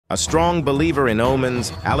A strong believer in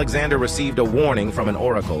omens, Alexander received a warning from an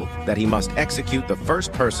oracle that he must execute the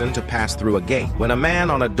first person to pass through a gate. When a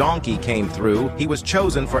man on a donkey came through, he was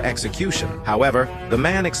chosen for execution. However, the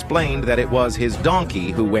man explained that it was his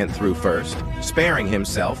donkey who went through first, sparing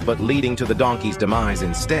himself but leading to the donkey's demise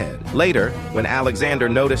instead. Later, when Alexander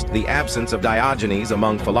noticed the absence of Diogenes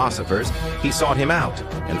among philosophers, he sought him out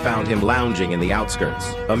and found him lounging in the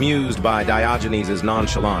outskirts. Amused by Diogenes'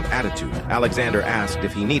 nonchalant attitude, Alexander asked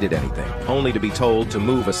if he needed anything, only to be told to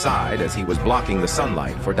move aside as he was blocking the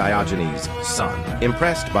sunlight for Diogenes' son.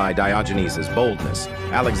 Impressed by Diogenes' boldness,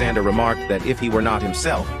 Alexander remarked that if he were not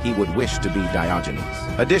himself, he would wish to be Diogenes.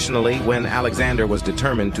 Additionally, when Alexander was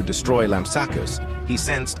determined to destroy Lampsacus, he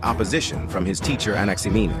sensed opposition from his teacher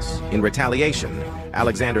Anaximenes. In retaliation,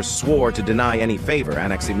 Alexander swore to deny any favor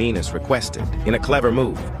Anaximenes requested. In a clever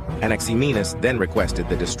move, Anaximenes then requested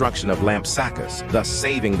the destruction of Lampsacus, thus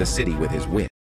saving the city with his wit.